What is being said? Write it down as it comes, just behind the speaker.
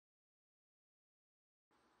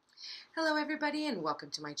Hello everybody and welcome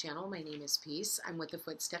to my channel. My name is Peace. I'm with the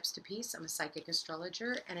Footsteps to Peace. I'm a psychic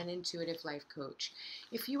astrologer and an intuitive life coach.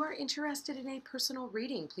 If you are interested in a personal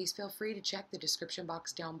reading, please feel free to check the description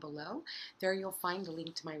box down below. There you'll find the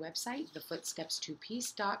link to my website,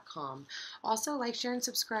 thefootstepstopeace.com. Also, like, share, and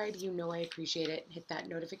subscribe. You know I appreciate it. Hit that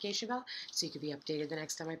notification bell so you can be updated the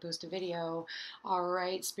next time I post a video.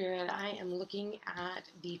 Alright, Spirit, I am looking at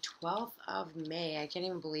the 12th of May. I can't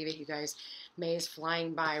even believe it, you guys. May is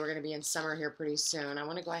flying by. We're going to be in summer here pretty soon. I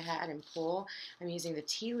want to go ahead and pull. I'm using the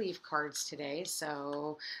tea leaf cards today,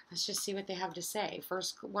 so let's just see what they have to say.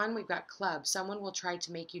 First one, we've got club. Someone will try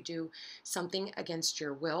to make you do something against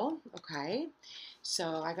your will. Okay,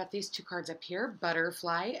 so I got these two cards up here.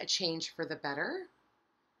 Butterfly, a change for the better.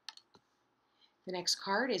 The next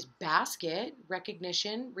card is basket,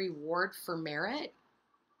 recognition, reward for merit.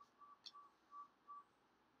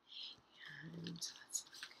 And let's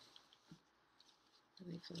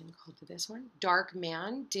really feeling called to this one. Dark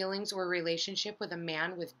man, dealings or relationship with a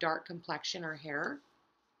man with dark complexion or hair.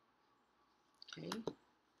 Okay.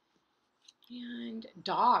 And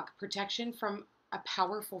dog, protection from a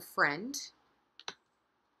powerful friend.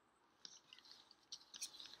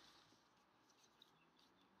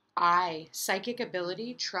 Eye, psychic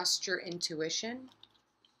ability, trust your intuition.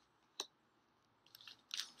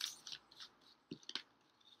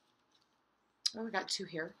 Oh, we got two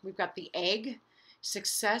here. We've got the egg,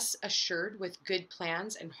 success assured with good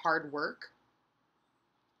plans and hard work.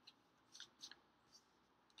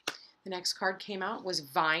 The next card came out was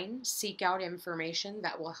vine, seek out information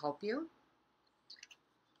that will help you.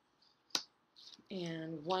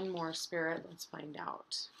 And one more, Spirit, let's find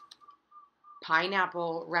out.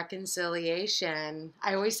 Pineapple, reconciliation.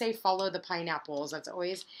 I always say follow the pineapples. That's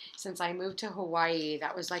always, since I moved to Hawaii,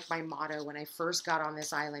 that was like my motto when I first got on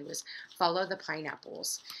this island was follow the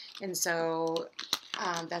pineapples. And so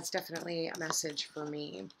that's definitely a message for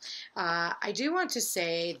me. I do want to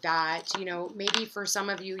say that, you know, maybe for some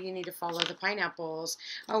of you, you need to follow the pineapples.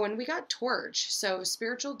 Oh, and we got torch. So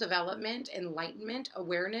spiritual development, enlightenment,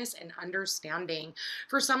 awareness, and understanding.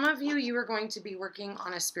 For some of you, you are going to be working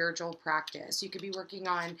on a spiritual practice. You could be working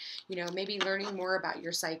on, you know, maybe learning more about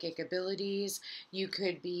your psychic abilities. You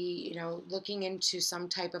could be, you know, looking into some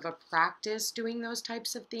type of a practice doing those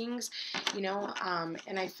types of things, you know,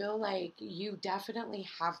 and I feel like you definitely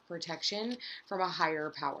have protection from a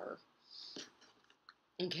higher power.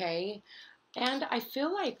 Okay. And I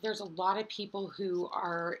feel like there's a lot of people who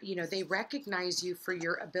are, you know, they recognize you for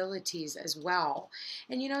your abilities as well.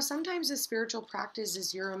 And, you know, sometimes a spiritual practice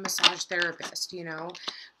is you're a massage therapist, you know,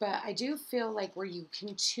 but I do feel like where you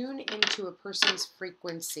can tune into a person's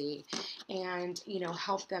frequency and, you know,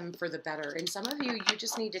 help them for the better. And some of you, you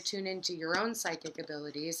just need to tune into your own psychic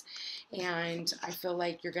abilities. And I feel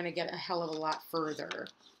like you're going to get a hell of a lot further.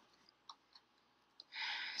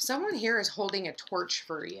 Someone here is holding a torch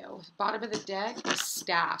for you. Bottom of the deck is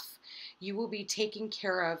staff. You will be taken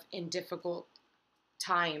care of in difficult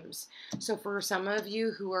times. So for some of you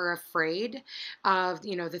who are afraid of,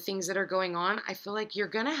 you know, the things that are going on, I feel like you're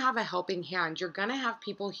going to have a helping hand. You're going to have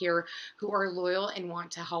people here who are loyal and want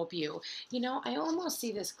to help you. You know, I almost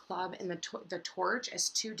see this club and the torch as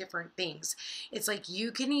two different things. It's like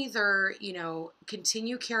you can either, you know,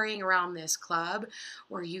 continue carrying around this club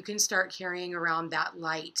or you can start carrying around that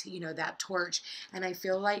light, you know, that torch. And I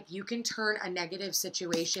feel like you can turn a negative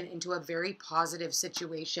situation into a very positive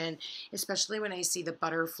situation, especially when I see the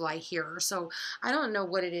butterfly here. So I don't know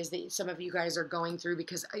what it is that some of you guys are going through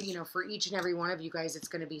because, you know, for each and every one of you guys, it's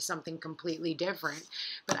going to be something completely different.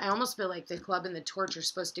 But I almost feel like the club and the torch are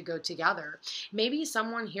supposed to go together. Maybe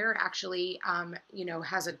someone here actually, you know,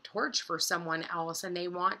 has a torch for someone else and they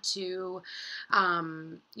want to,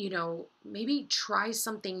 you know, maybe try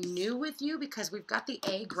something new with you because we've got the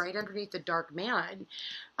egg right underneath the dark man.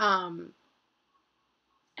 And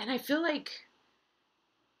I feel like,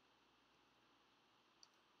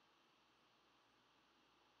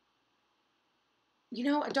 you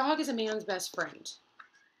know, a dog is a man's best friend,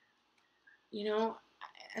 you know,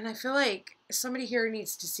 and I feel like somebody here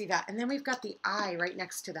needs to see that. And then we've got the eye right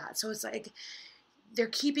next to that. So it's like they're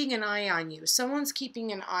keeping an eye on you. Someone's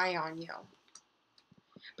keeping an eye on you.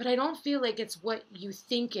 But I don't feel like it's what you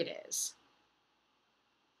think it is.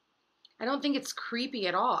 I don't think it's creepy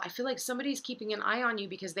at all. I feel like somebody's keeping an eye on you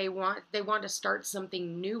because they want to start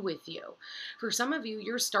something new with you. For some of you,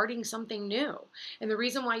 you're starting something new. And the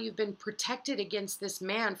reason why you've been protected against this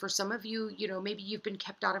man, for some of you, you know, maybe you've been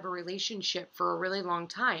kept out of a relationship for a really long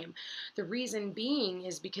time. The reason being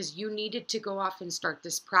is because you needed to go off and start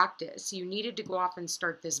this practice. You needed to go off and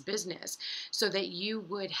start this business so that you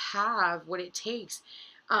would have what it takes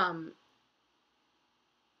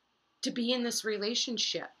to be in this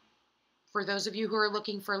relationship, for those of you who are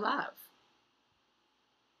looking for love.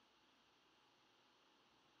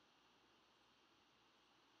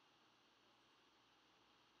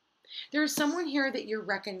 There's someone here that you're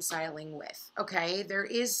reconciling with, okay? There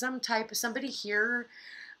is somebody here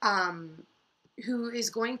who is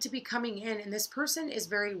going to be coming in, and this person is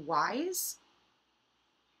very wise.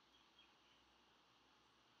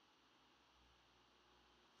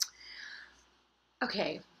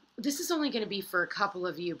 Okay, this is only going to be for a couple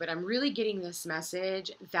of you, but I'm really getting this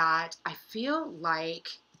message that I feel like,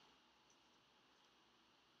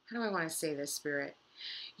 how do I want to say this, Spirit?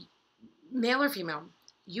 Male or female,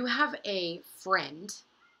 you have a friend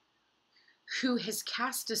who has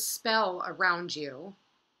cast a spell around you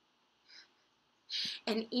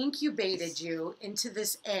and incubated you into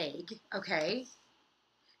this egg, okay,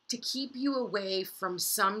 to keep you away from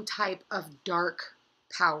some type of dark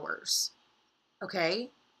powers, okay?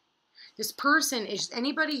 This person is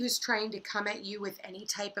anybody who's trying to come at you with any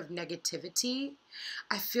type of negativity.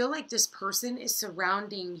 I feel like this person is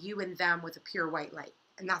surrounding you and them with a pure white light,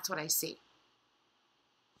 and that's what I see.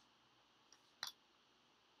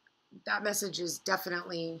 That message is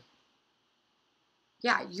definitely,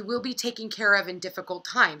 yeah, you will be taken care of in difficult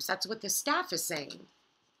times. That's what the staff is saying.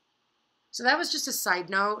 So that was just a side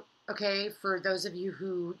note, okay, for those of you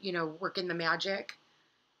who, you know, work in the magic.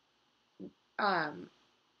 I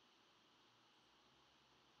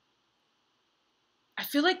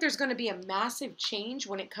feel like there's going to be a massive change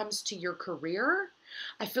when it comes to your career.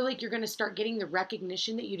 I feel like you're going to start getting the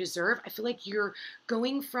recognition that you deserve. I feel like you're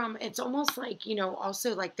going from, it's almost like, you know,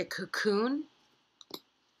 also like the cocoon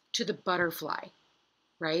to the butterfly,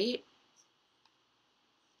 right?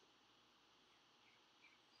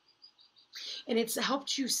 And it's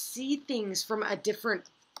helped you see things from a different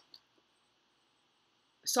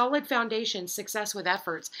solid foundation, success with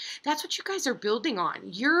efforts. That's what you guys are building on.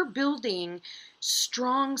 You're building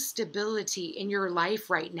strong stability in your life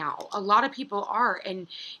right now. A lot of people are. And,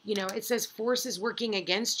 you know, it says forces working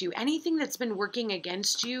against you. Anything that's been working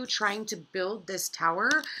against you, trying to build this tower,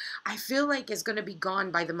 I feel like is going to be gone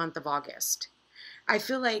by the month of August. I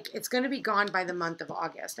feel like it's going to be gone by the month of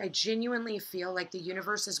August. I genuinely feel like the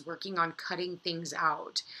universe is working on cutting things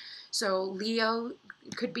out. So Leo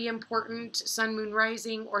could be important, sun, moon,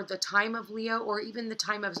 rising, or the time of Leo, or even the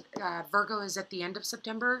time of Virgo is at the end of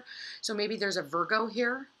September. So maybe there's a Virgo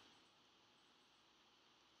here.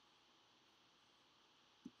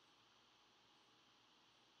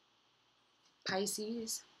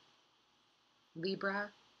 Pisces,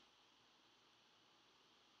 Libra.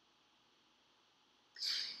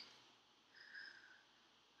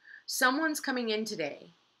 Someone's coming in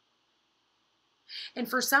today. And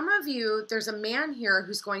for some of you, there's a man here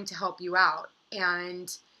who's going to help you out.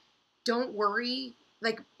 And don't worry,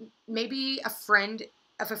 like maybe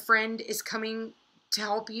if a friend is coming to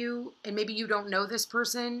help you, and maybe you don't know this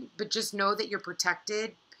person, but just know that you're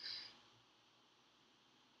protected.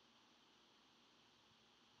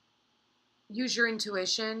 Use your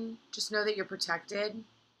intuition. Just know that you're protected.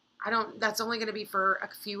 That's only going to be for a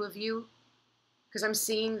few of you, because I'm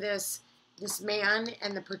seeing this man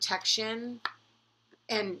and the protection,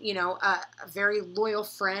 and, you know, a very loyal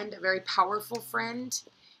friend, a very powerful friend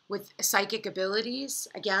with psychic abilities.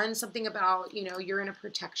 Again, something about, you know, you're in a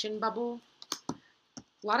protection bubble. A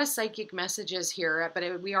lot of psychic messages here,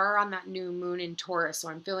 but we are on that new moon in Taurus, so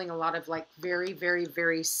I'm feeling a lot of like very, very,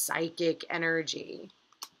 very psychic energy.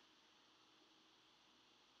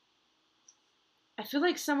 I feel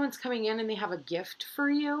like someone's coming in and they have a gift for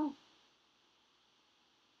you.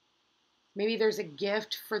 Maybe there's a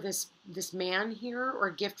gift for this man here, or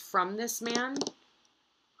a gift from this man.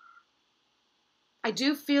 I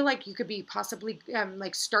do feel like you could be possibly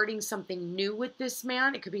like starting something new with this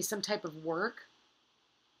man. It could be some type of work.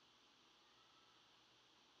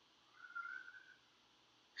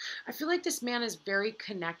 I feel like this man is very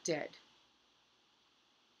connected.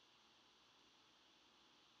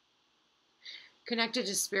 Connected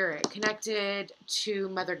to spirit, connected to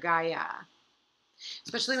Mother Gaia.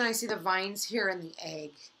 Especially when I see the vines here and the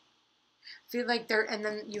egg. I feel like and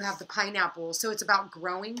then you have the pineapple. So it's about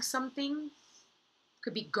growing something.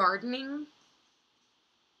 Could be gardening.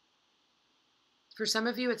 For some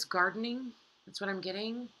of you, it's gardening. That's what I'm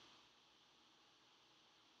getting.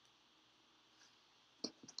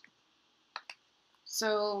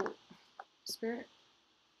 So, Spirit,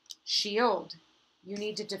 shield. You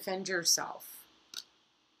need to defend yourself.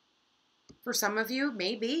 For some of you,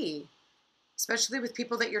 maybe. Especially with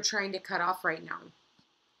people that you're trying to cut off right now.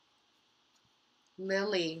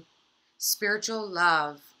 Lily, spiritual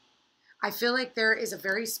love. I feel like there is a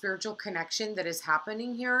very spiritual connection that is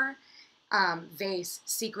happening here. Vase,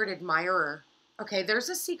 secret admirer. Okay, there's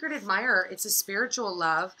a secret admirer. It's a spiritual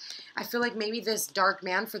love. I feel like maybe this dark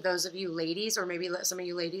man, for those of you ladies, or maybe some of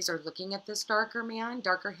you ladies are looking at this darker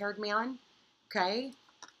haired man. Okay,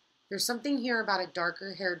 there's something here about a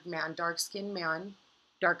darker haired man, dark skinned man,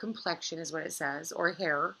 dark complexion is what it says, or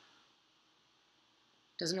hair.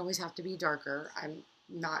 Doesn't always have to be darker. I'm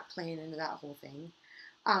not playing into that whole thing.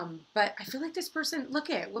 But I feel like this person, look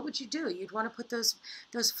at, what would you do? You'd want to put those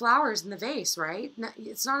flowers in the vase, right?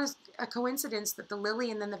 It's not a coincidence that the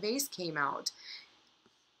lily and then the vase came out.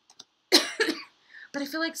 But I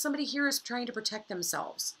feel like somebody here is trying to protect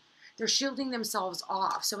themselves. They're shielding themselves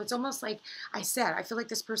off. So it's almost like I said, I feel like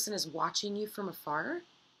this person is watching you from afar,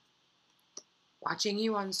 watching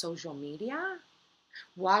you on social media,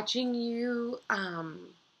 watching you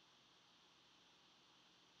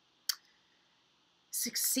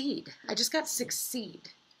succeed. I just got succeed.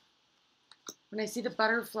 When I see the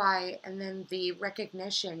butterfly and then the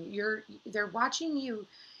recognition, they're watching you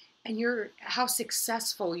and how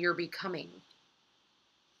successful you're becoming.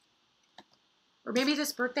 Or maybe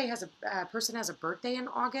this person has a birthday in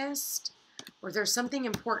August, or there's something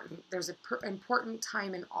important. There's an important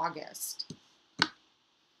time in August.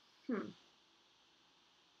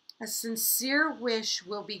 A sincere wish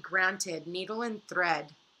will be granted, needle and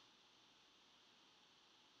thread.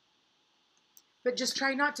 But just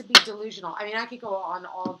try not to be delusional. I mean, I could go on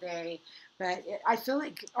all day, but I feel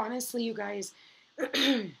like, honestly, you guys,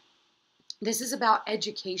 this is about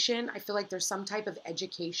education. I feel like there's some type of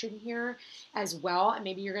education here as well. And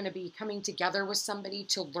maybe you're going to be coming together with somebody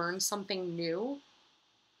to learn something new.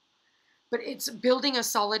 But it's building a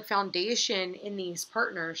solid foundation in these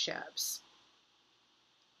partnerships.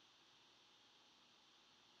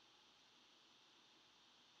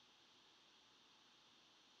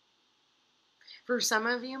 For some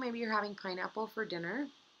of you, maybe you're having pineapple for dinner.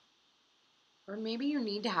 Or maybe you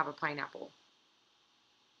need to have a pineapple.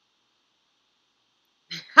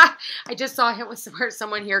 I just saw him with where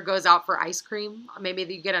someone here goes out for ice cream. Maybe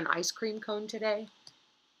you get an ice cream cone today.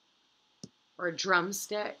 Or a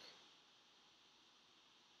drumstick.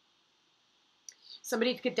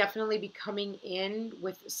 Somebody could definitely be coming in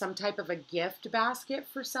with some type of a gift basket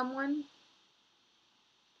for someone.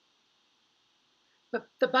 But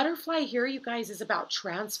the butterfly here, you guys, is about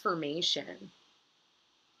transformation.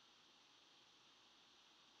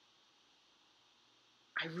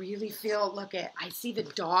 I really feel, I see the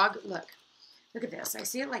dog, look at this. I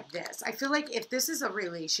see it like this. I feel like if this is a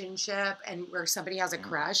relationship and where somebody has a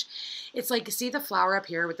crush, it's like, see the flower up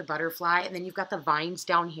here with the butterfly, and then you've got the vines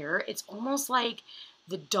down here. It's almost like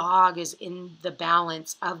the dog is in the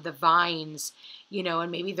balance of the vines, you know,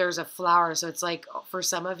 and maybe there's a flower. So it's like, for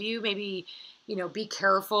some of you, maybe, you know, be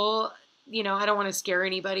careful. You know, I don't want to scare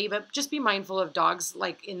anybody, but just be mindful of dogs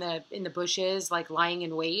like in the bushes, like lying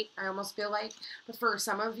in wait, I almost feel like. But for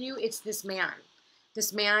some of you, it's this man.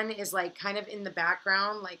 This man is like kind of in the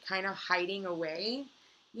background, like kind of hiding away,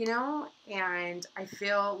 you know, and I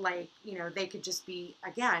feel like, you know, they could just be,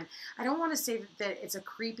 again, I don't want to say that it's a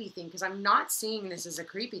creepy thing, because I'm not seeing this as a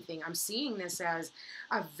creepy thing. I'm seeing this as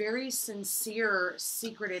a very sincere,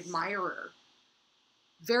 secret admirer.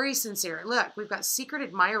 Very sincere. Look, we've got secret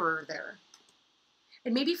admirer there.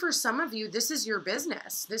 And maybe for some of you, this is your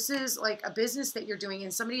business. This is like a business that you're doing,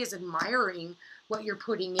 and somebody is admiring what you're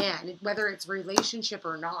putting in, whether it's relationship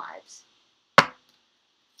or not.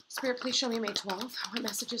 Spirit, please show me May 12th. What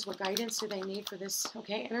messages, what guidance do they need for this?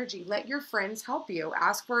 Okay, energy. Let your friends help you.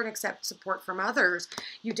 Ask for and accept support from others.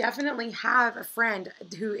 You definitely have a friend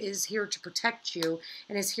who is here to protect you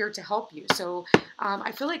and is here to help you. So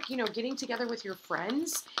I feel like, you know, getting together with your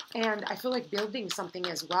friends, and I feel like building something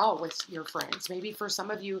as well with your friends. Maybe for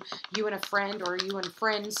some of you, you and a friend, or you and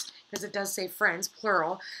friends, because it does say friends,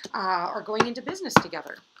 plural, are going into business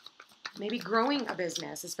together. Maybe growing a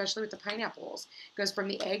business, especially with the pineapples. It goes from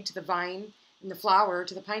the egg to the vine and the flower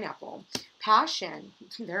to the pineapple. Passion,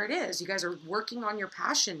 there it is. You guys are working on your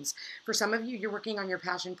passions. For some of you, you're working on your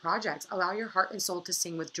passion projects. Allow your heart and soul to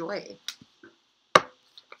sing with joy.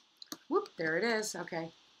 Whoop, there it is.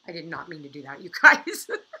 Okay, I did not mean to do that, you guys.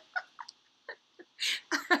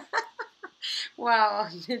 Wow,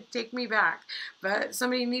 take me back. But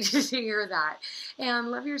somebody needed to hear that. And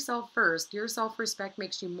love yourself first. Your self-respect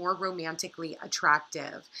makes you more romantically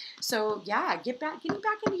attractive. So yeah, getting back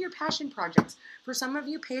into your passion projects. For some of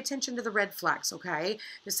you, pay attention to the red flags, okay?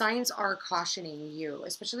 The signs are cautioning you,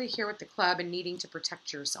 especially here with the club, and needing to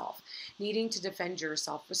protect yourself, needing to defend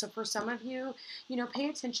yourself. So for some of you, you know, pay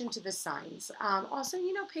attention to the signs. Also,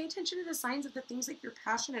 you know, pay attention to the signs of the things that you're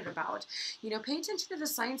passionate about. You know, pay attention to the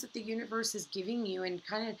signs that the universe is giving giving you and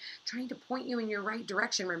kind of trying to point you in your right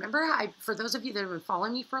direction. Remember, for those of you that have been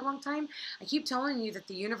following me for a long time, I keep telling you that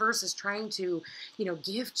the universe is trying to,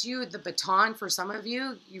 gift you the baton. For some of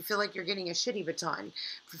you, you feel like you're getting a shitty baton.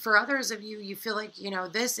 For others of you, you feel like,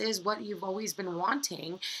 this is what you've always been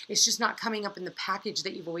wanting. It's just not coming up in the package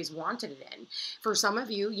that you've always wanted it in. For some of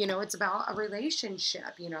you, it's about a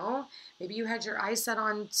relationship, Maybe you had your eyes set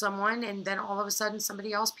on someone and then all of a sudden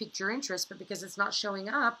somebody else piqued your interest, but because it's not showing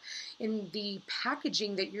up in the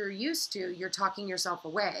packaging that you're used to, you're talking yourself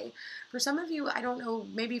away. For some of you, I don't know,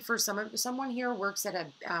 maybe for someone here works at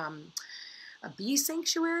a bee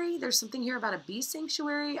sanctuary. There's something here about a bee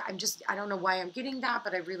sanctuary. I don't know why I'm getting that,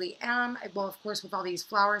 but I really am. Well, of course, with all these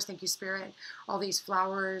flowers, thank you, Spirit, all these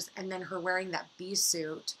flowers, and then her wearing that bee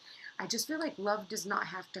suit. I just feel like love does not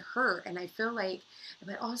have to hurt. And I feel like,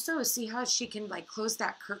 but also see how she can like close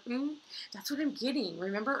that curtain. That's what I'm getting.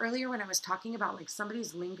 Remember earlier when I was talking about like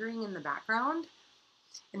somebody's lingering in the background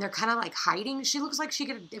and they're kind of like hiding? She looks like she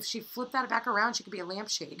could, if she flipped that back around, she could be a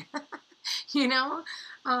lampshade,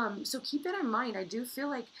 So keep that in mind. I do feel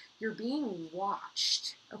like you're being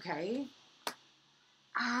watched. Okay.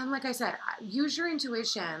 Like I said, use your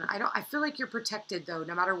intuition. I feel like you're protected though,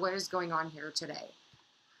 no matter what is going on here today.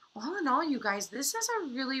 All in all, you guys, this is a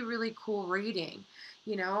really, really cool reading.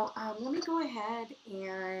 Let me go ahead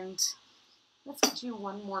and let's get you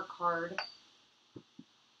one more card.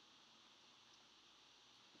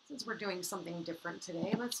 Since we're doing something different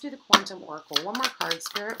today, let's do the Quantum Oracle. One more card,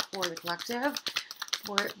 Spirit, for the collective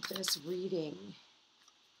for this reading.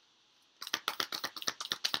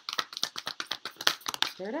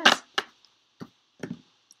 There it is.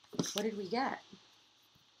 What did we get?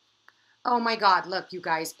 Oh my God, look, you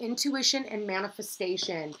guys, intuition and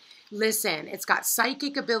manifestation. Listen, it's got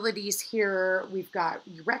psychic abilities here. We've got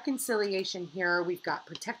reconciliation here. We've got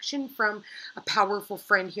protection from a powerful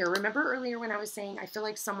friend here. Remember earlier when I was saying, I feel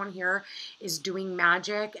like someone here is doing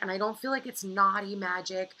magic, and I don't feel like it's naughty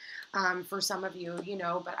magic for some of you,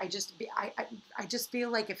 but I just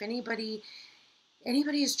feel like if anybody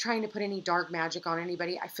is trying to put any dark magic on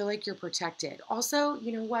anybody, I feel like you're protected. Also,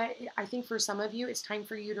 you know what? I think for some of you, it's time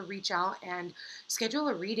for you to reach out and schedule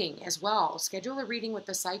a reading as well. Schedule a reading with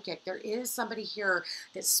the psychic. There is somebody here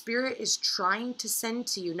that Spirit is trying to send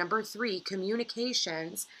to you. Number 3,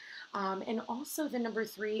 communications. And also the number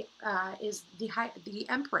 3 is the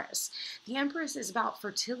Empress. The Empress is about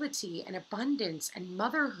fertility and abundance and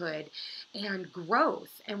motherhood and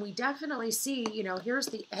growth. And we definitely see, here's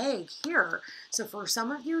the egg here. So for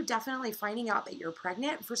some of you, definitely finding out that you're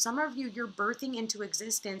pregnant. For some of you, you're birthing into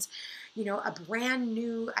existence, a brand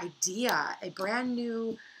new idea, a brand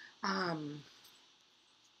new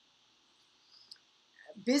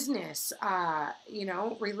business,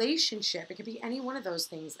 relationship. It could be any one of those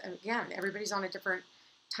things. Again, everybody's on a different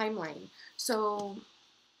timeline. So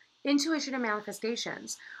intuition and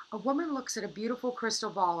manifestations. A woman looks at a beautiful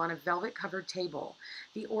crystal ball on a velvet-covered table.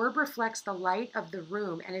 The orb reflects the light of the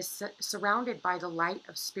room and is surrounded by the light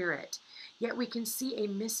of Spirit. Yet we can see a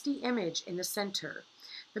misty image in the center.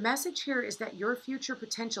 The message here is that your future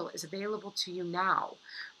potential is available to you now,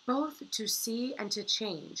 both to see and to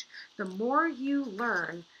change. The more you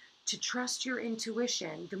learn to trust your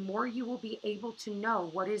intuition, the more you will be able to know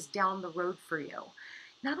what is down the road for you.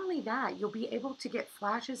 Not only that, you'll be able to get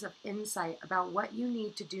flashes of insight about what you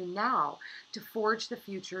need to do now to forge the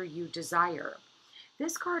future you desire.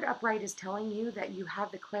 This card upright is telling you that you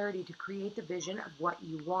have the clarity to create the vision of what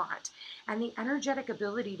you want and the energetic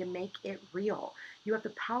ability to make it real. You have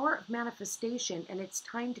the power of manifestation, and it's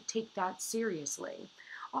time to take that seriously.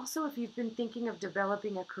 Also, if you've been thinking of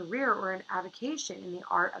developing a career or an avocation in the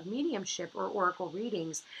art of mediumship or oracle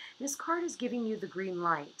readings, this card is giving you the green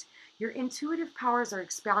light. Your intuitive powers are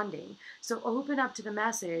expanding, so open up to the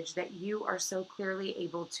message that you are so clearly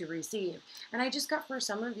able to receive. And I just got for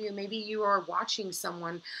some of you, maybe you are watching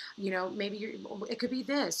someone, maybe it could be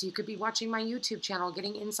this. You could be watching my YouTube channel,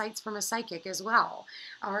 getting insights from a psychic as well,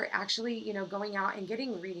 or actually, going out and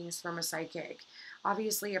getting readings from a psychic.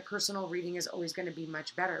 Obviously, a personal reading is always going to be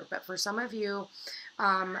much better. But for some of you,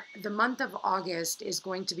 the month of August is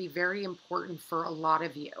going to be very important for a lot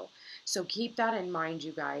of you. So keep that in mind,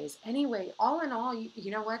 you guys. Anyway, all in all,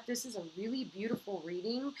 you know what? This is a really beautiful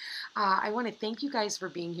reading. I want to thank you guys for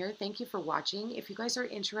being here. Thank you for watching. If you guys are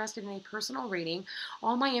interested in a personal reading,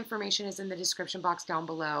 all my information is in the description box down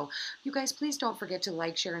below. You guys, please don't forget to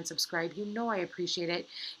like, share, and subscribe. You know I appreciate it.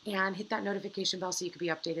 And hit that notification bell so you can be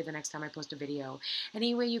updated the next time I post a video.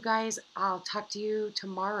 Anyway, you guys, I'll talk to you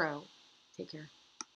tomorrow. Take care.